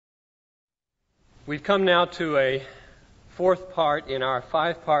We've come now to a fourth part in our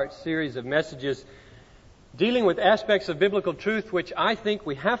five-part series of messages dealing with aspects of biblical truth which I think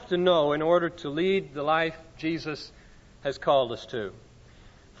we have to know in order to lead the life Jesus has called us to.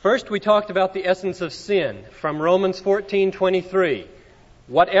 First, we talked about the essence of sin from Romans 14:23.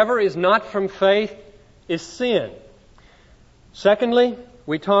 Whatever is not from faith is sin. Secondly,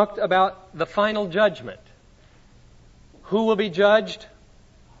 we talked about the final judgment. Who will be judged?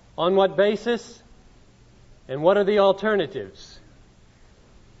 On what basis? And what are the alternatives?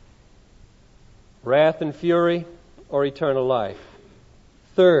 Wrath and fury or eternal life.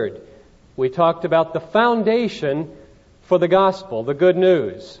 Third, we talked about the foundation for the gospel, the good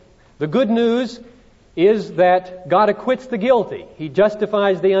news. The good news is that God acquits the guilty. He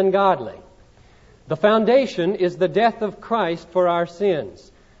justifies the ungodly. The foundation is the death of Christ for our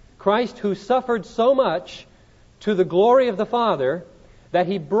sins. Christ who suffered so much to the glory of the Father that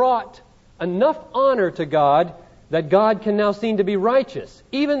He brought enough honor to God that God can now seem to be righteous,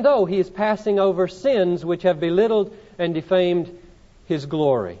 even though He is passing over sins which have belittled and defamed His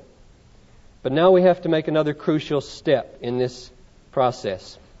glory. But now we have to make another crucial step in this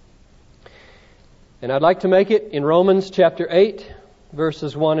process. And I'd like to make it in Romans chapter 8,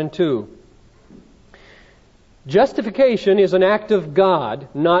 verses 1 and 2. Justification is an act of God,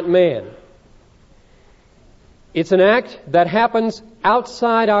 not man. It's an act that happens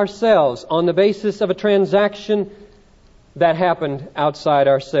outside ourselves on the basis of a transaction that happened outside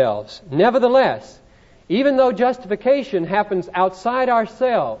ourselves. Nevertheless, even though justification happens outside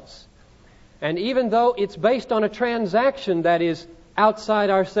ourselves, and even though it's based on a transaction that is outside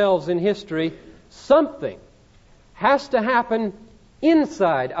ourselves in history, something has to happen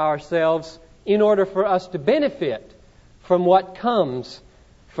inside ourselves in order for us to benefit from what comes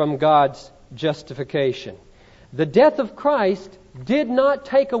from God's justification. The death of Christ did not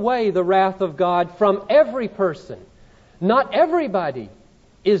take away the wrath of God from every person. Not everybody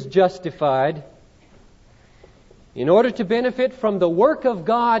is justified. In order to benefit from the work of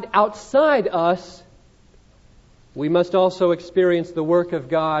God outside us, we must also experience the work of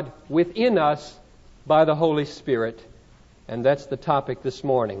God within us by the Holy Spirit. And that's the topic this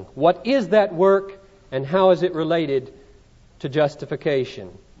morning. What is that work and how is it related to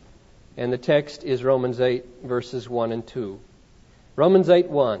justification? And the text is Romans 8, verses 1 and 2. Romans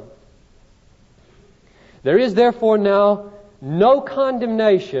 8:1. There is therefore now no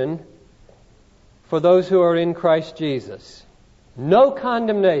condemnation for those who are in Christ Jesus. No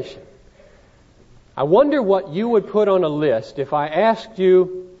condemnation. I wonder what you would put on a list if I asked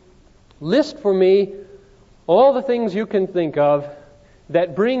you, list for me all the things you can think of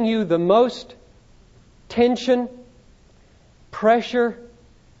that bring you the most tension, pressure,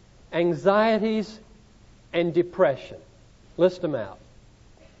 anxieties, and depression. List them out.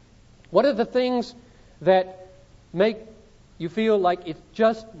 What are the things that make you feel like it's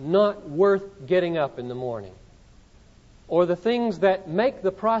just not worth getting up in the morning? Or the things that make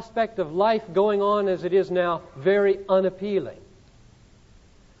the prospect of life going on as it is now very unappealing?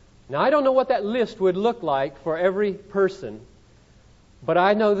 Now, I don't know what that list would look like for every person, but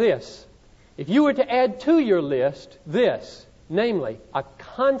I know this. If you were to add to your list this, namely, a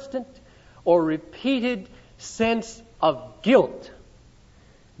constant or repeated sense of guilt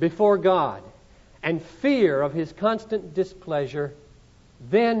before God and fear of His constant displeasure,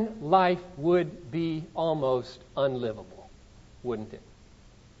 then life would be almost unlivable, wouldn't it?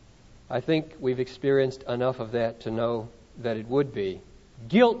 I think we've experienced enough of that to know that it would be.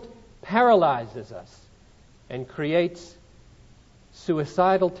 Guilt paralyzes us and creates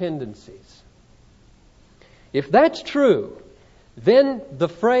suicidal tendencies. If that's true, then the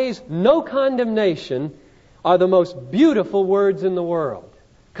phrase "no condemnation" are the most beautiful words in the world.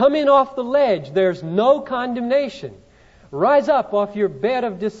 Come in off the ledge, there's no condemnation. Rise up off your bed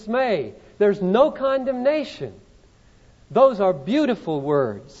of dismay, there's no condemnation. Those are beautiful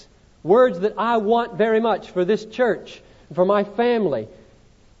words. Words that I want very much for this church, for my family,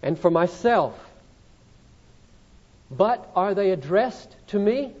 and for myself. But are they addressed to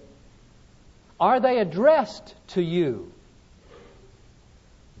me? Are they addressed to you?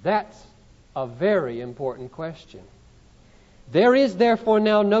 That's a very important question. There is therefore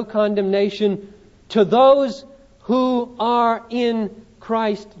now no condemnation to those who are in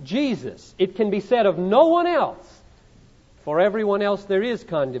Christ Jesus. It can be said of no one else. For everyone else there is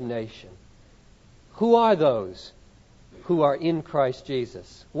condemnation. Who are those who are in Christ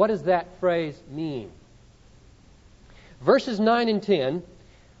Jesus? What does that phrase mean? Verses 9 and 10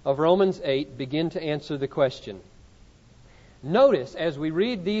 of Romans 8 begin to answer the question. Notice as we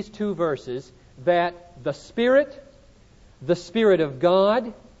read these two verses that the Spirit of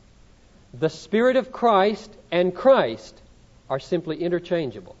God, the Spirit of Christ and Christ are simply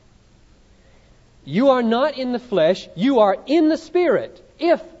interchangeable. You are not in the flesh, you are in the Spirit,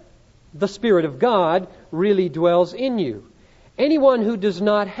 if the Spirit of God really dwells in you. Anyone who does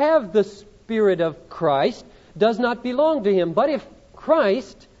not have the Spirit of Christ does not belong to Him. But if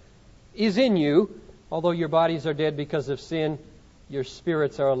Christ is in you, although your bodies are dead because of sin, your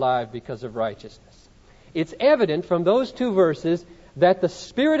spirits are alive because of righteousness. It's evident from those two verses that the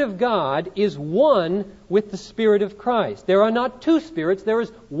Spirit of God is one with the Spirit of Christ. There are not two spirits, there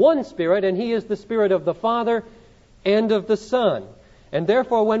is one Spirit, and He is the Spirit of the Father and of the Son. And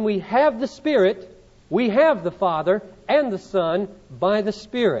therefore, when we have the Spirit, we have the Father and the Son by the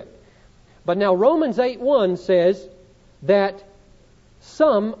Spirit. But now Romans 8:1 says that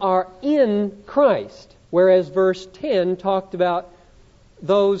some are in Christ, whereas verse 10 talked about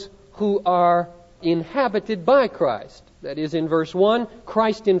those who are inhabited by Christ. That is, in verse 1,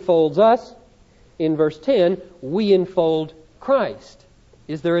 Christ enfolds us. In verse 10, we enfold Christ.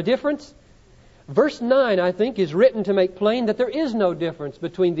 Is there a difference? Verse 9, I think, is written to make plain that there is no difference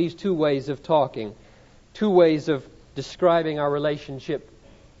between these two ways of talking, two ways of describing our relationship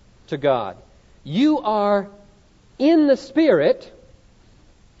to God. You are in the Spirit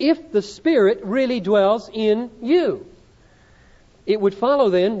if the Spirit really dwells in you. It would follow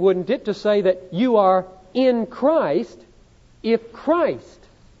then, wouldn't it, to say that you are in Christ if Christ,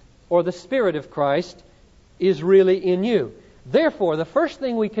 or the Spirit of Christ, is really in you. Therefore, the first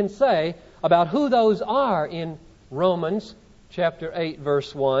thing we can say about who those are in Romans chapter 8,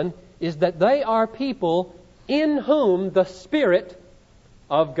 verse 1, is that they are people in whom the Spirit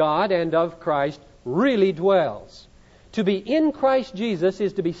of God and of Christ really dwells. To be in Christ Jesus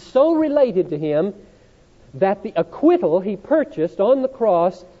is to be so related to Him that the acquittal He purchased on the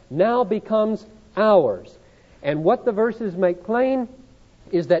cross now becomes ours. And what the verses make plain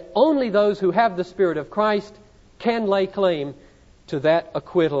is that only those who have the Spirit of Christ can lay claim to that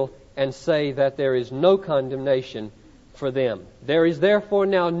acquittal and say that there is no condemnation for them. There is therefore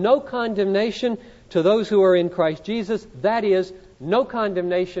now no condemnation to those who are in Christ Jesus. That is, no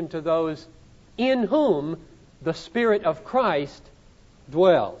condemnation to those in whom the Spirit of Christ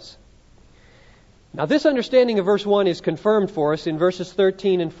dwells. Now, this understanding of verse 1 is confirmed for us in verses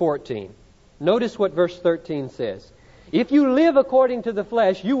 13 and 14. Notice what verse 13 says. If you live according to the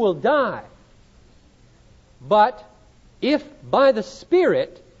flesh, you will die. But if by the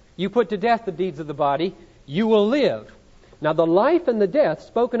Spirit you put to death the deeds of the body, you will live. Now, the life and the death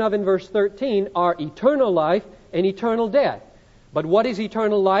spoken of in verse 13 are eternal life and eternal death. But what is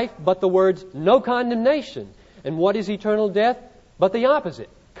eternal life but the words no condemnation? And what is eternal death but the opposite,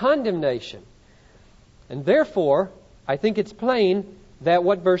 condemnation? And therefore, I think it's plain that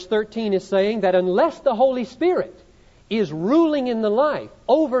what verse 13 is saying, that unless the Holy Spirit is ruling in the life,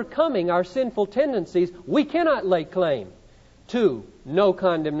 overcoming our sinful tendencies, we cannot lay claim to no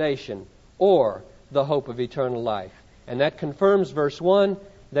condemnation or the hope of eternal life. And that confirms verse 1,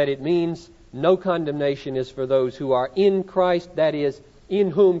 that it means no condemnation is for those who are in Christ, that is,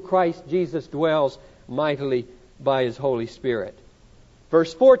 in whom Christ Jesus dwells mightily by His Holy Spirit.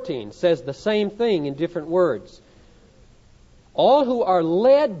 Verse 14 says the same thing in different words. All who are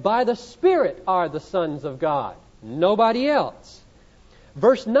led by the Spirit are the sons of God. Nobody else.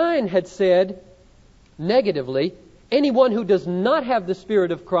 Verse 9 had said, negatively, anyone who does not have the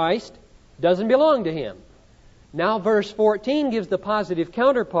Spirit of Christ doesn't belong to Him. Now verse 14 gives the positive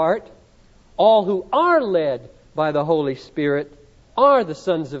counterpart. All who are led by the Holy Spirit are the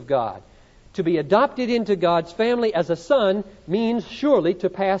sons of God. To be adopted into God's family as a son means surely to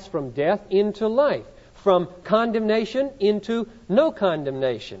pass from death into life, from condemnation into no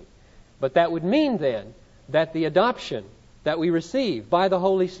condemnation. But that would mean then that the adoption that we receive by the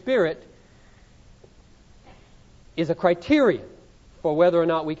Holy Spirit is a criterion for whether or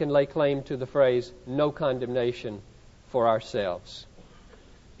not we can lay claim to the phrase no condemnation for ourselves.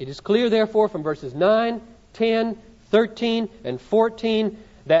 It is clear, therefore, from verses 9, 10, 13, and 14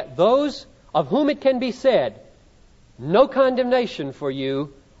 that those of whom it can be said, no condemnation for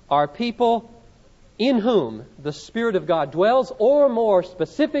you, are people in whom the Spirit of God dwells, or more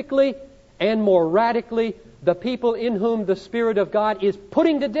specifically and more radically, the people in whom the Spirit of God is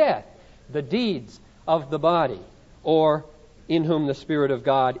putting to death the deeds of the body, or in whom the Spirit of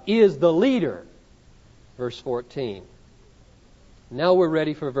God is the leader. Verse 14. Now we're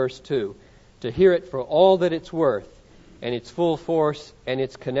ready for verse 2, to hear it for all that it's worth, and its full force and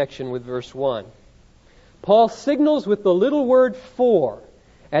its connection with verse 1. Paul signals with the little word for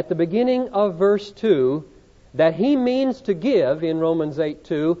at the beginning of verse 2 that he means to give, in Romans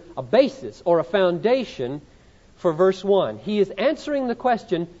 8:2, a basis or a foundation for verse 1. He is answering the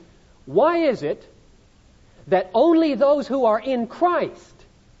question, why is it that only those who are in Christ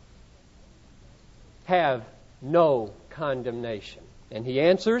have no condemnation? And he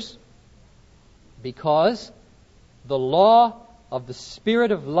answers, because the law of the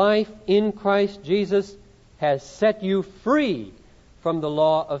Spirit of life in Christ Jesus has set you free from the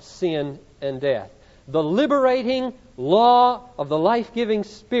law of sin and death. The liberating law of the life-giving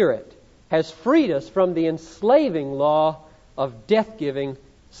Spirit has freed us from the enslaving law of death-giving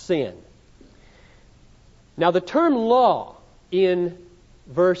sin. Now, the term law in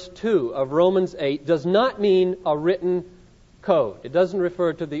verse 2 of Romans 8 does not mean a written code. It doesn't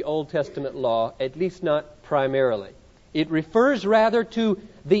refer to the Old Testament law, at least not primarily. It refers rather to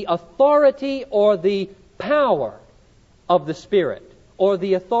the authority or the power of the Spirit, or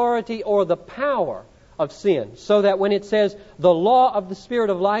the authority or the power of sin. So that when it says the law of the Spirit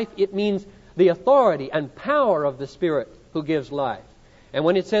of life, it means the authority and power of the Spirit who gives life. And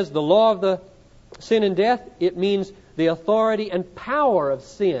when it says the law of the sin and death, it means the authority and power of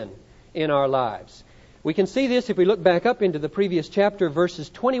sin in our lives. We can see this if we look back up into the previous chapter, verses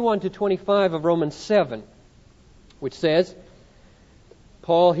 21 to 25 of Romans 7, which says,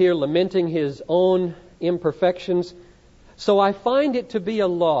 Paul here lamenting his own imperfections, "So I find it to be a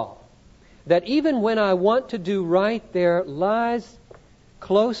law, that even when I want to do right, there lies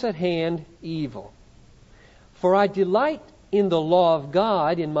close at hand evil. For I delight in the law of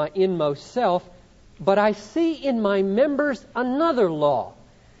God in my inmost self, but I see in my members another law,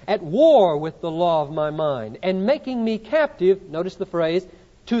 at war with the law of my mind, and making me captive," notice the phrase,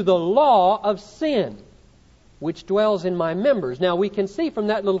 "to the law of sin, which dwells in my members." Now we can see from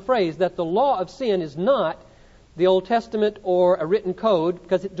that little phrase that the law of sin is not the Old Testament or a written code,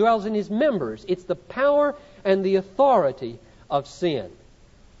 because it dwells in his members. It's the power and the authority of sin.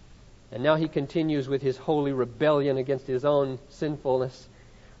 And now he continues with his holy rebellion against his own sinfulness.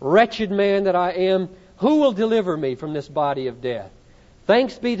 "Wretched man that I am, who will deliver me from this body of death?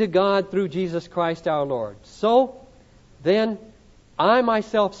 Thanks be to God through Jesus Christ our Lord. So then, I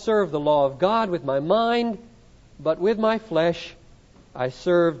myself serve the law of God with my mind, but with my flesh I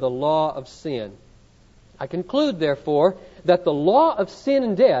serve the law of sin." I conclude, therefore, that the law of sin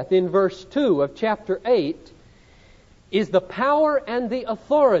and death in verse 2 of chapter 8 is the power and the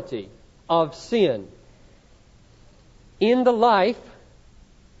authority of sin in the life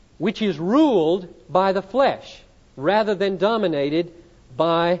which is ruled by the flesh rather than dominated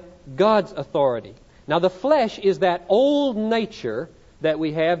by God's authority. Now, the flesh is that old nature that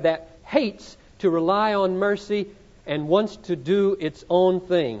we have that hates to rely on mercy and wants to do its own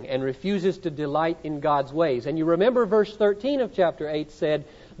thing and refuses to delight in God's ways. And you remember verse 13 of chapter 8 said,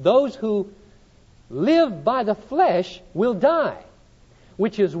 those who live by the flesh will die.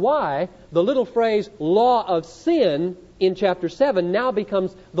 Which is why the little phrase law of sin in chapter 7 now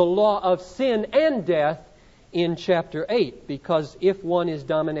becomes the law of sin and death in chapter 8. Because if one is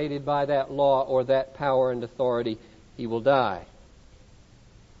dominated by that law or that power and authority, he will die.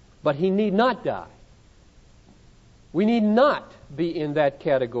 But he need not die. We need not be in that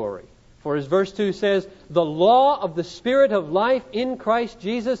category. For as verse 2 says, the law of the Spirit of life in Christ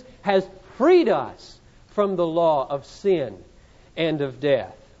Jesus has freed us from the law of sin and of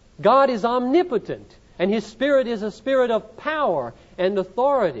death. God is omnipotent, and His Spirit is a spirit of power and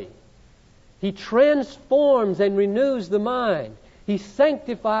authority. He transforms and renews the mind. He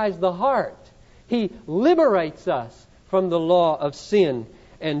sanctifies the heart. He liberates us from the law of sin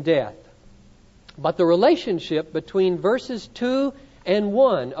and death. But the relationship between verses 2 and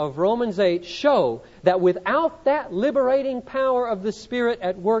 1 of Romans 8 show that without that liberating power of the Spirit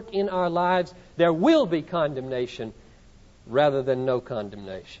at work in our lives, there will be condemnation rather than no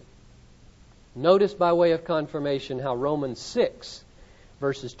condemnation. Notice by way of confirmation how Romans 6,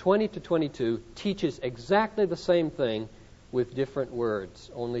 verses 20 to 22, teaches exactly the same thing with different words,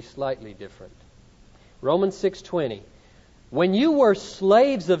 only slightly different. Romans 6:20. When you were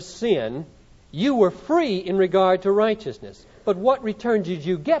slaves of sin, you were free in regard to righteousness. But what return did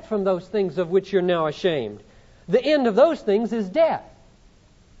you get from those things of which you're now ashamed? The end of those things is death.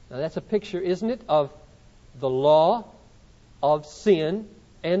 Now that's a picture, isn't it, of the law of sin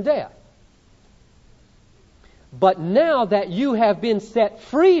and death. But now that you have been set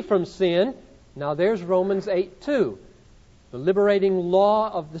free from sin, now there's Romans 8:2. The liberating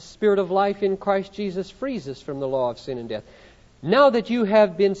law of the Spirit of life in Christ Jesus frees us from the law of sin and death. Now that you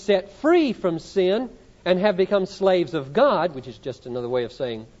have been set free from sin and have become slaves of God, which is just another way of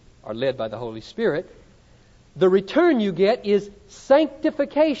saying are led by the Holy Spirit, the return you get is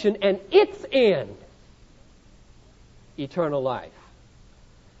sanctification and its end, eternal life.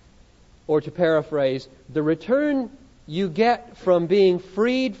 Or to paraphrase, the return you get from being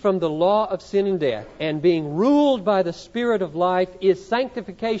freed from the law of sin and death and being ruled by the Spirit of life is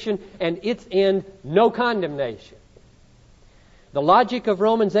sanctification, and its end, no condemnation. The logic of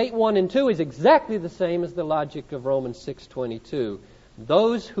Romans 8:1 and 2 is exactly the same as the logic of Romans 6:22.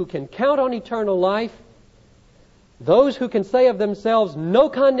 Those who can count on eternal life, those who can say of themselves no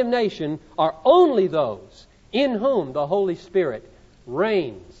condemnation, are only those in whom the Holy Spirit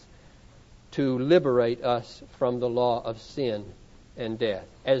reigns to liberate us from the law of sin and death.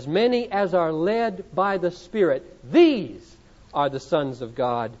 As many as are led by the Spirit, these are the sons of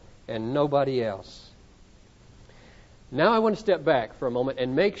God and nobody else. Now I want to step back for a moment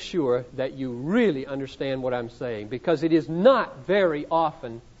and make sure that you really understand what I'm saying, because it is not very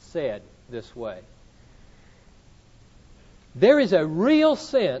often said this way. There is a real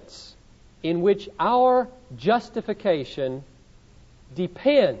sense in which our justification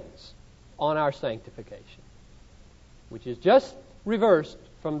depends on our sanctification, which is just reversed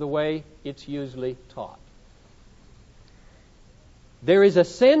from the way it's usually taught. There is a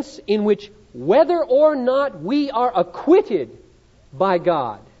sense in which whether or not we are acquitted by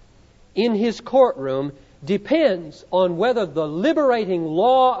God in His courtroom depends on whether the liberating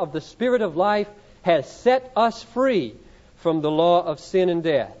law of the Spirit of life has set us free from the law of sin and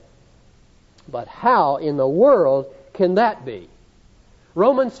death. But how in the world can that be?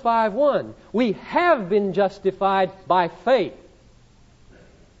 Romans 5:1, we have been justified by faith.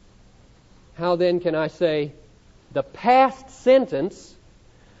 How then can I say the past sentence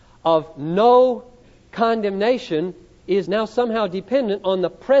of no condemnation is now somehow dependent on the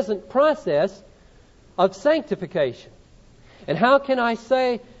present process of sanctification? And how can I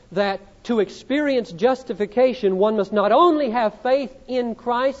say that to experience justification one must not only have faith in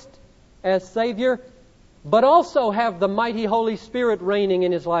Christ as Savior, but also have the mighty Holy Spirit reigning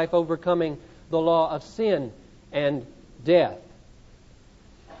in his life, overcoming the law of sin and death?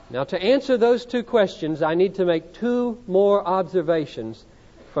 Now, to answer those two questions, I need to make two more observations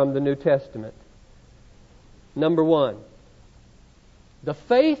from the New Testament. Number one, the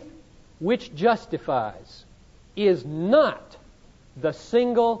faith which justifies is not the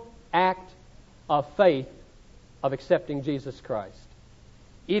single act of faith of accepting Jesus Christ.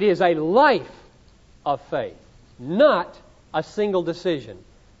 It is a life of faith, not a single decision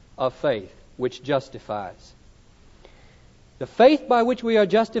of faith which justifies. The faith by which we are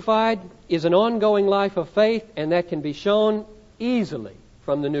justified is an ongoing life of faith, and that can be shown easily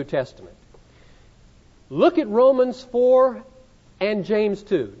from the New Testament. Look at Romans 4 and James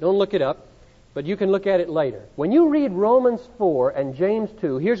 2. Don't look it up, but you can look at it later. When you read Romans 4 and James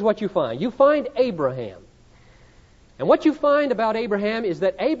 2, here's what you find. You find Abraham. And what you find about Abraham is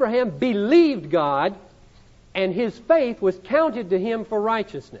that Abraham believed God, and his faith was counted to him for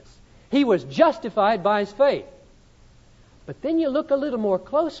righteousness. He was justified by his faith. But then you look a little more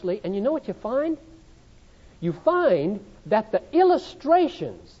closely, and you know what you find? You find that the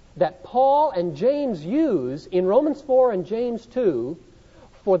illustrations that Paul and James use in Romans 4 and James 2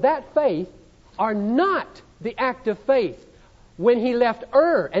 for that faith are not the act of faith when he left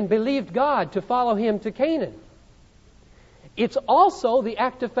Ur and believed God to follow him to Canaan. It's also the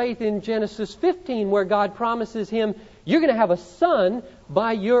act of faith in Genesis 15 where God promises him, you're going to have a son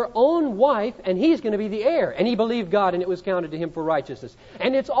by your own wife, and he's going to be the heir. And he believed God, and it was counted to him for righteousness.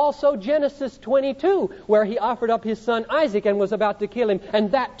 And it's also Genesis 22 where he offered up his son Isaac and was about to kill him.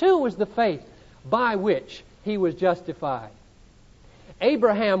 And that too was the faith by which he was justified.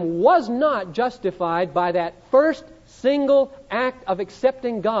 Abraham was not justified by that first single act of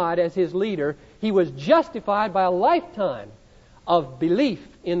accepting God as his leader. He was justified by a lifetime of belief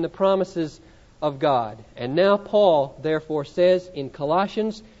in the promises of God. And now Paul, therefore, says in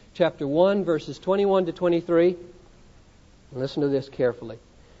Colossians chapter 1, verses 21 to 23, listen to this carefully.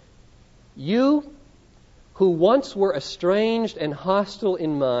 You who once were estranged and hostile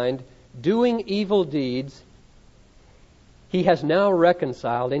in mind, doing evil deeds, he has now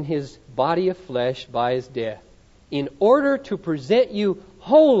reconciled in his body of flesh by his death, in order to present you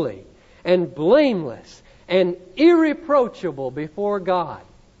holy and blameless and irreproachable before God,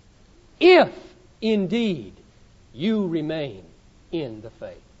 if indeed you remain in the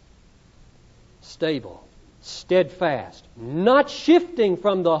faith. Stable, steadfast, not shifting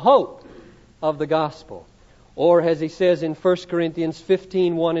from the hope of the gospel. Or as he says in 1 Corinthians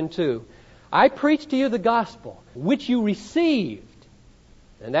 15, 1 and 2, I preach to you the gospel which you received,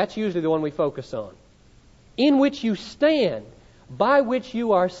 and that's usually the one we focus on, in which you stand, by which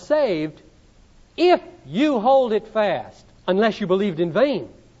you are saved, if you hold it fast, unless you believed in vain.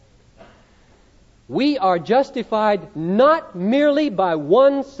 We are justified not merely by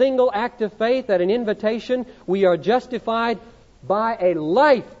one single act of faith at an invitation. We are justified by a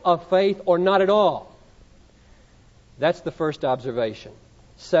life of faith or not at all. That's the first observation.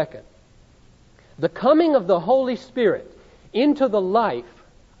 Second, the coming of the Holy Spirit into the life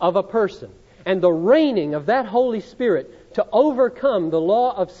of a person and the reigning of that Holy Spirit to overcome the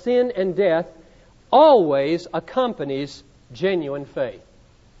law of sin and death always accompanies genuine faith.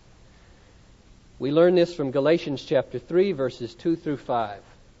 We learn this from Galatians chapter 3, verses 2 through 5.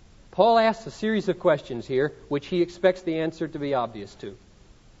 Paul asks a series of questions here, which he expects the answer to be obvious to.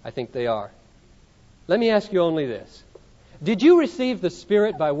 I think they are. Let me ask you only this. Did you receive the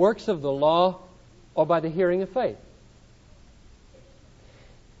Spirit by works of the law or by the hearing of faith?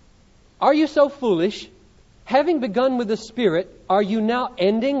 Are you so foolish? Having begun with the Spirit, are you now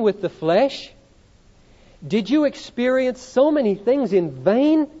ending with the flesh? Did you experience so many things in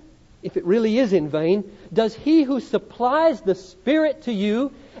vain? If it really is in vain, does He who supplies the Spirit to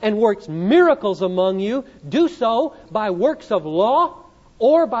you and works miracles among you do so by works of law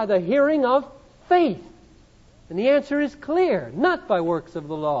or by the hearing of faith? And the answer is clear, not by works of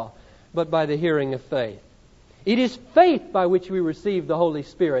the law, but by the hearing of faith. It is faith by which we receive the Holy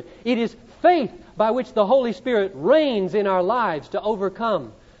Spirit. It is faith by which the Holy Spirit reigns in our lives to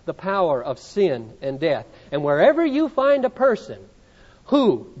overcome the power of sin and death. And wherever you find a person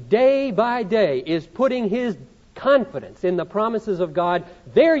who, day by day, is putting his confidence in the promises of God,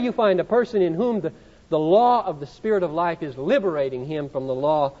 there you find a person in whom the law of the Spirit of life is liberating him from the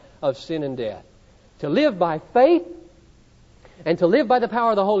law of sin and death. To live by faith and to live by the power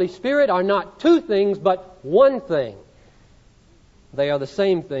of the Holy Spirit are not two things, but one thing. They are the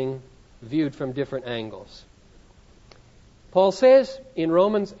same thing viewed from different angles. Paul says in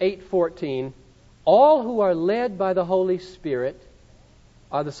Romans 8:14, all who are led by the Holy Spirit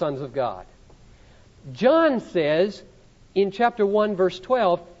are the sons of God. John says in chapter 1, verse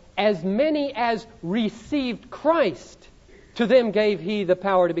 12, as many as received Christ, to them gave He the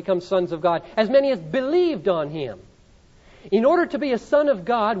power to become sons of God. As many as believed on Him. In order to be a son of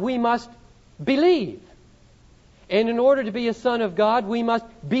God, we must believe. And in order to be a son of God, we must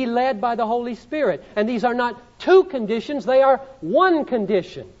be led by the Holy Spirit. And these are not two conditions, they are one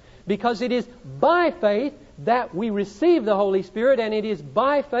condition. Because it is by faith that we receive the Holy Spirit, and it is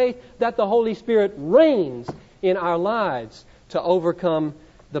by faith that the Holy Spirit reigns in our lives to overcome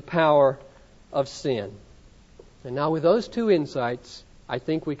the power of sin. And now with those two insights, I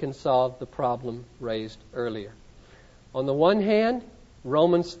think we can solve the problem raised earlier. On the one hand,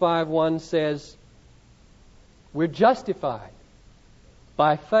 Romans 5:1 says, we're justified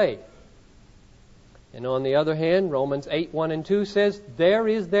by faith. And on the other hand, Romans 8:1 and 2 says, there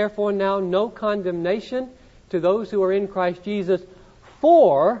is therefore now no condemnation to those who are in Christ Jesus,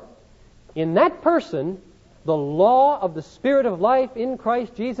 for in that person the law of the Spirit of life in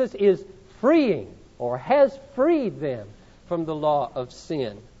Christ Jesus is freeing, or has freed them from the law of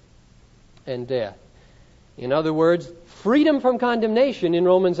sin and death. In other words, freedom from condemnation in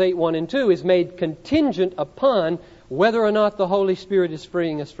Romans 8:1 and 2 is made contingent upon whether or not the Holy Spirit is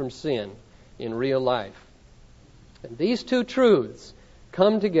freeing us from sin in real life. And these two truths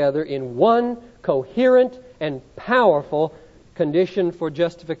come together in one coherent and powerful condition for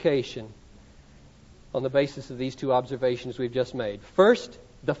justification on the basis of these two observations we've just made. First,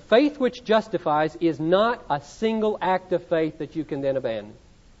 the faith which justifies is not a single act of faith that you can then abandon.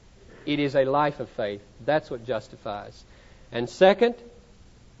 It is a life of faith. That's what justifies. And second,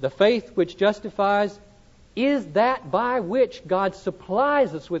 the faith which justifies is that by which God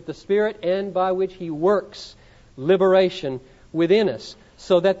supplies us with the Spirit and by which He works liberation within us.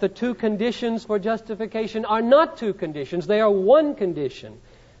 So that the two conditions for justification are not two conditions. They are one condition.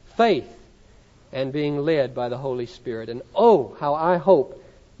 Faith and being led by the Holy Spirit. And oh, how I hope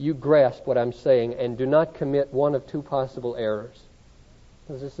you grasp what I'm saying and do not commit one of two possible errors.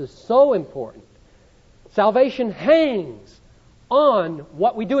 Because this is so important. Salvation hangs on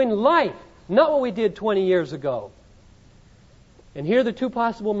what we do in life, not what we did 20 years ago. And here are the two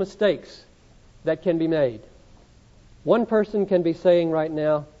possible mistakes that can be made. One person can be saying right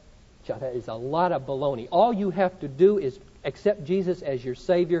now, that is a lot of baloney. All you have to do is accept Jesus as your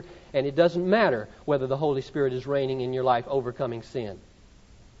Savior, and it doesn't matter whether the Holy Spirit is reigning in your life, overcoming sin.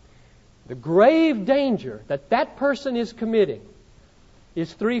 The grave danger that that person is committing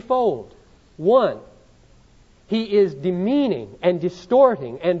is threefold. One, he is demeaning and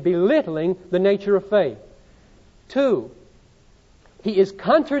distorting and belittling the nature of faith. Two, he is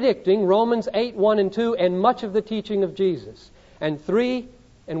contradicting Romans 8:1 and 2 and much of the teaching of Jesus. And three,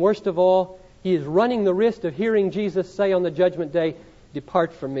 and worst of all, he is running the risk of hearing Jesus say on the judgment day,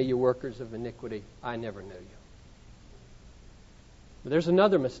 Depart from me, you workers of iniquity. I never knew you. But there's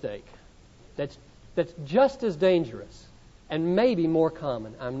another mistake that's just as dangerous and maybe more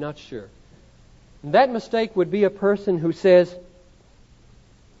common. I'm not sure. And that mistake would be a person who says,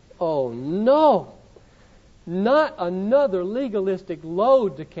 oh no, not another legalistic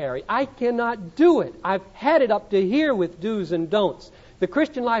load to carry. I cannot do it. I've had it up to here with do's and don'ts. The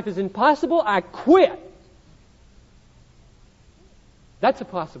Christian life is impossible. I quit. That's a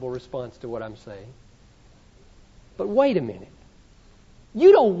possible response to what I'm saying. But wait a minute.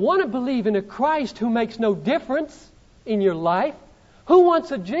 You don't want to believe in a Christ who makes no difference in your life. Who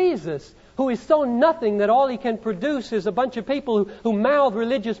wants a Jesus who is so nothing that all he can produce is a bunch of people who mouth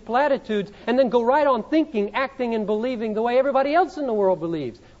religious platitudes and then go right on thinking, acting, and believing the way everybody else in the world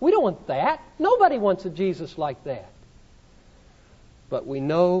believes? We don't want that. Nobody wants a Jesus like that. But we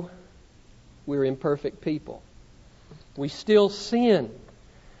know we're imperfect people. We still sin.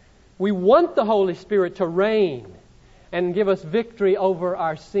 We want the Holy Spirit to reign and give us victory over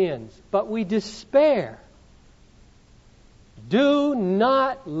our sins. But we despair. Do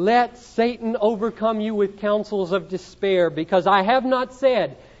not let Satan overcome you with counsels of despair, because I have not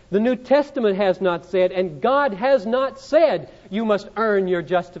said, the New Testament has not said, and God has not said you must earn your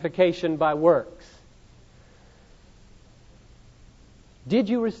justification by works. Did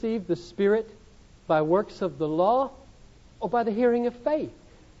you receive the Spirit by works of the law or by the hearing of faith?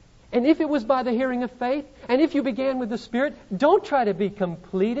 And if it was by the hearing of faith, and if you began with the Spirit, don't try to be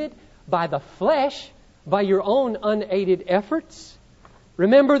completed by the flesh, by your own unaided efforts.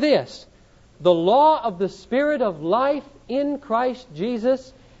 Remember this: the law of the Spirit of life in Christ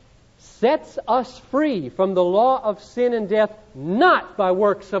Jesus sets us free from the law of sin and death, not by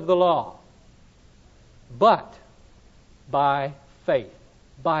works of the law, but by faith,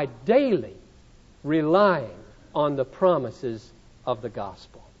 by daily relying on the promises of the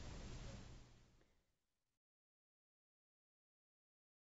gospel.